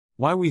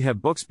Why we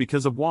have books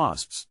because of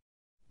wasps.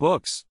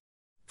 Books.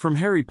 From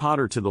Harry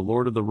Potter to The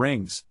Lord of the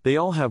Rings, they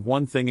all have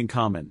one thing in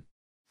common.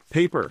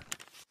 Paper.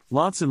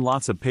 Lots and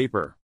lots of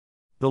paper.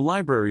 The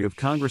Library of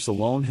Congress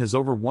alone has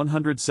over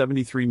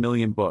 173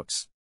 million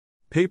books.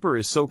 Paper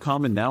is so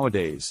common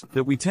nowadays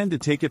that we tend to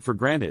take it for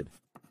granted.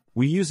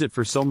 We use it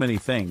for so many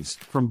things,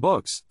 from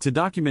books to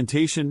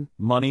documentation,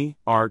 money,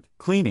 art,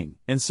 cleaning,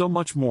 and so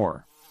much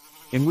more.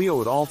 And we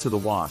owe it all to the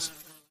wasp.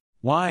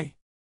 Why?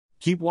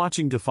 Keep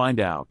watching to find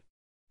out.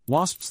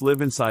 Wasps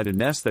live inside a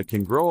nest that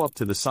can grow up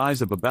to the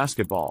size of a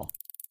basketball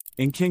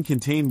and can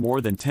contain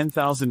more than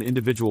 10,000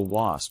 individual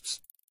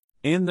wasps.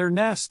 And their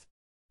nest?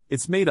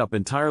 It's made up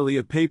entirely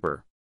of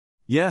paper.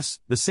 Yes,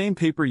 the same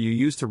paper you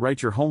use to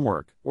write your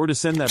homework or to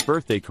send that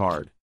birthday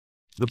card.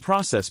 The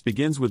process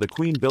begins with a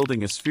queen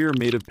building a sphere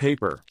made of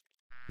paper.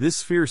 This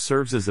sphere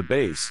serves as a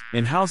base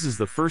and houses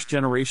the first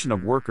generation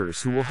of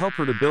workers who will help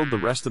her to build the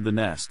rest of the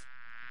nest.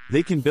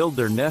 They can build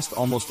their nest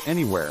almost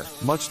anywhere,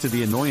 much to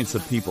the annoyance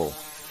of people.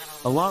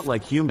 A lot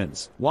like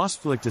humans,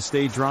 wasps like to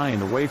stay dry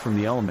and away from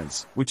the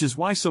elements, which is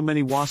why so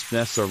many wasp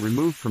nests are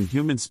removed from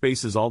human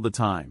spaces all the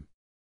time.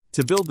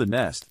 To build the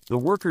nest, the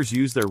workers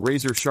use their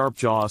razor-sharp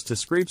jaws to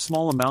scrape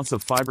small amounts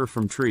of fiber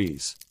from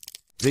trees.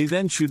 They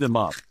then chew them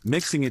up,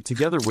 mixing it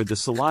together with the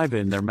saliva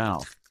in their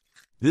mouth.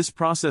 This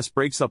process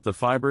breaks up the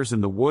fibers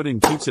in the wood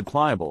and keeps it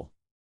pliable.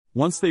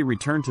 Once they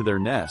return to their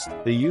nest,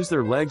 they use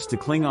their legs to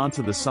cling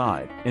onto the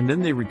side, and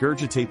then they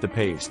regurgitate the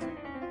paste.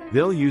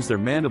 They'll use their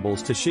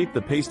mandibles to shape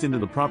the paste into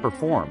the proper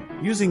form,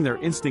 using their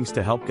instincts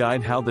to help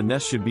guide how the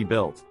nest should be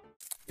built.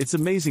 It's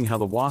amazing how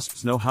the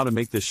wasps know how to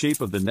make the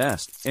shape of the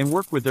nest and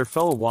work with their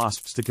fellow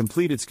wasps to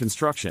complete its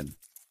construction.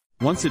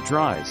 Once it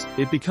dries,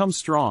 it becomes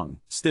strong,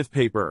 stiff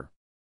paper.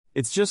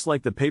 It's just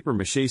like the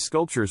papier-mâché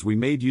sculptures we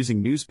made using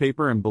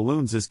newspaper and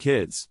balloons as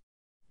kids.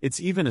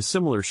 It's even a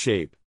similar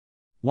shape.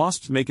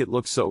 Wasps make it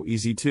look so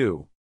easy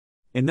too.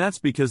 And that's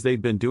because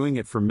they've been doing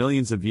it for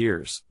millions of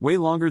years, way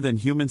longer than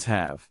humans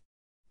have.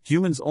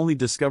 Humans only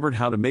discovered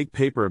how to make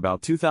paper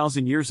about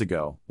 2,000 years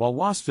ago, while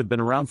wasps have been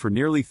around for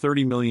nearly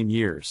 30 million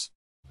years.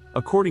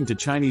 According to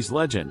Chinese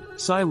legend,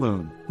 Cai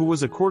Lun, who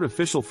was a court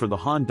official for the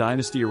Han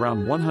Dynasty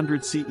around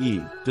 100 CE,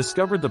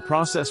 discovered the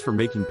process for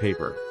making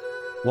paper.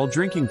 While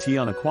drinking tea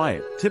on a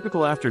quiet,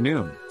 typical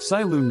afternoon,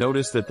 Cai Lun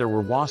noticed that there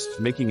were wasps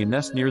making a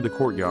nest near the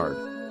courtyard.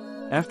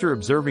 After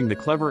observing the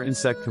clever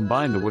insect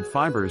combine the wood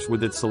fibers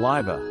with its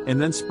saliva,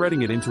 and then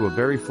spreading it into a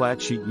very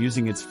flat sheet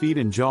using its feet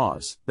and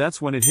jaws,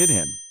 that's when it hit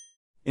him.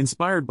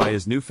 Inspired by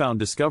his newfound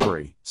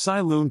discovery,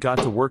 Cai Lun got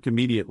to work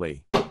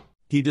immediately.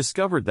 He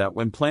discovered that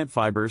when plant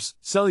fibers,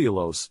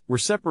 cellulose, were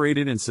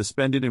separated and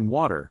suspended in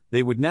water,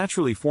 they would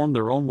naturally form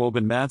their own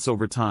woven mats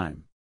over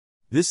time.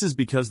 This is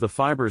because the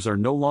fibers are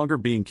no longer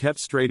being kept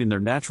straight in their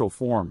natural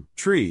form,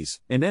 trees,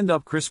 and end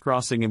up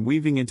crisscrossing and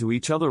weaving into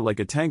each other like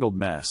a tangled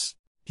mess.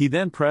 He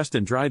then pressed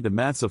and dried the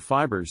mats of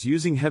fibers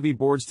using heavy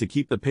boards to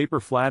keep the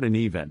paper flat and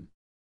even.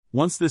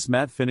 Once this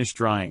mat finished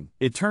drying,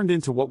 it turned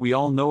into what we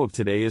all know of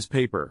today as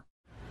paper.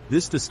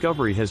 This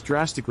discovery has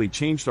drastically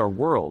changed our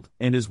world,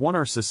 and is one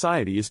our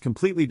society is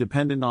completely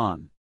dependent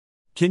on.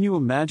 Can you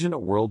imagine a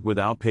world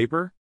without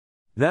paper?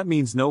 That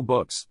means no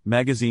books,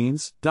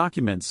 magazines,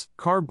 documents,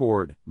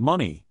 cardboard,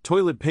 money,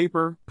 toilet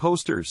paper,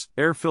 posters,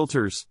 air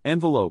filters,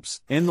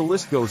 envelopes, and the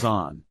list goes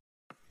on.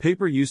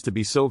 Paper used to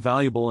be so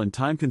valuable and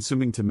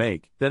time-consuming to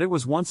make, that it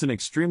was once an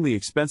extremely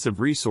expensive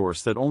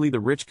resource that only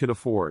the rich could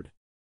afford.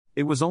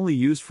 It was only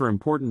used for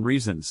important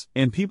reasons,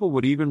 and people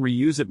would even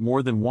reuse it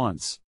more than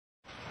once.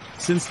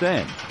 Since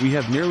then, we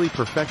have nearly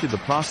perfected the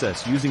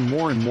process using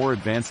more and more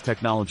advanced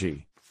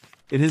technology.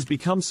 It has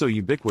become so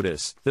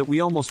ubiquitous that we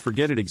almost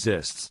forget it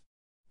exists.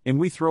 And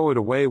we throw it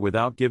away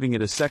without giving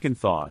it a second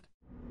thought.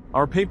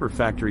 Our paper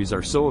factories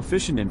are so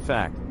efficient in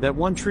fact, that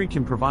one tree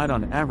can provide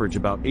on average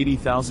about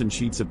 80,000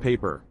 sheets of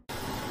paper.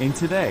 And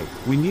today,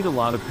 we need a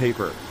lot of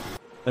paper.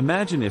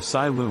 Imagine if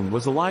Cai Lun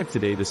was alive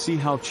today to see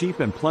how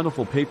cheap and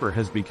plentiful paper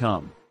has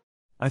become.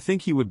 I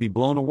think he would be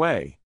blown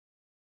away.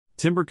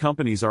 Timber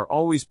companies are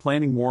always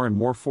planting more and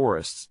more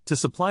forests to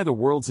supply the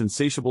world's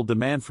insatiable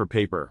demand for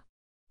paper.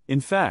 In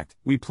fact,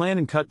 we plan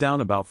and cut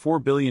down about 4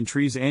 billion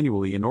trees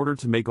annually in order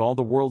to make all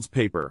the world's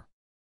paper.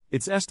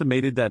 It's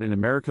estimated that in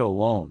America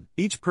alone,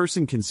 each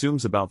person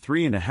consumes about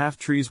 3.5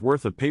 trees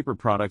worth of paper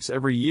products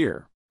every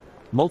year.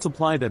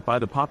 Multiply that by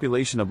the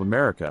population of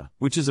America,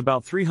 which is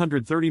about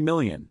 330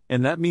 million,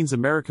 and that means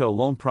America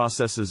alone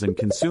processes and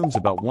consumes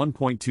about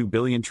 1.2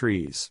 billion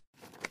trees.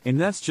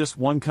 And that's just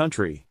one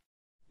country.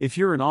 If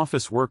you're an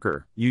office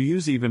worker, you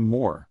use even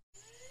more.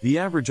 The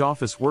average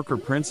office worker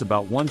prints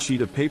about one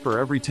sheet of paper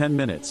every 10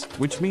 minutes,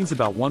 which means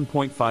about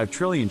 1.5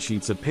 trillion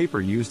sheets of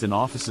paper used in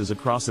offices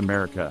across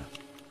America.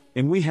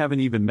 And we haven't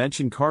even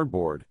mentioned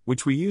cardboard,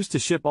 which we use to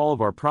ship all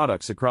of our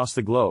products across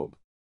the globe.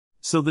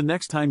 So the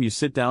next time you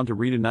sit down to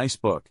read a nice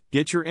book,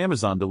 get your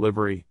Amazon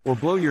delivery, or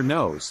blow your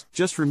nose,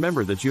 just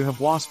remember that you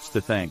have wasps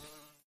to thank.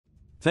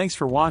 Thanks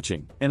for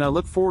watching, and I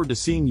look forward to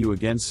seeing you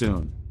again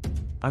soon.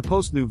 I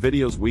post new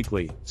videos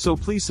weekly, so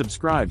please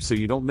subscribe so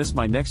you don't miss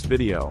my next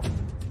video.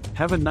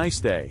 Have a nice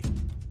day.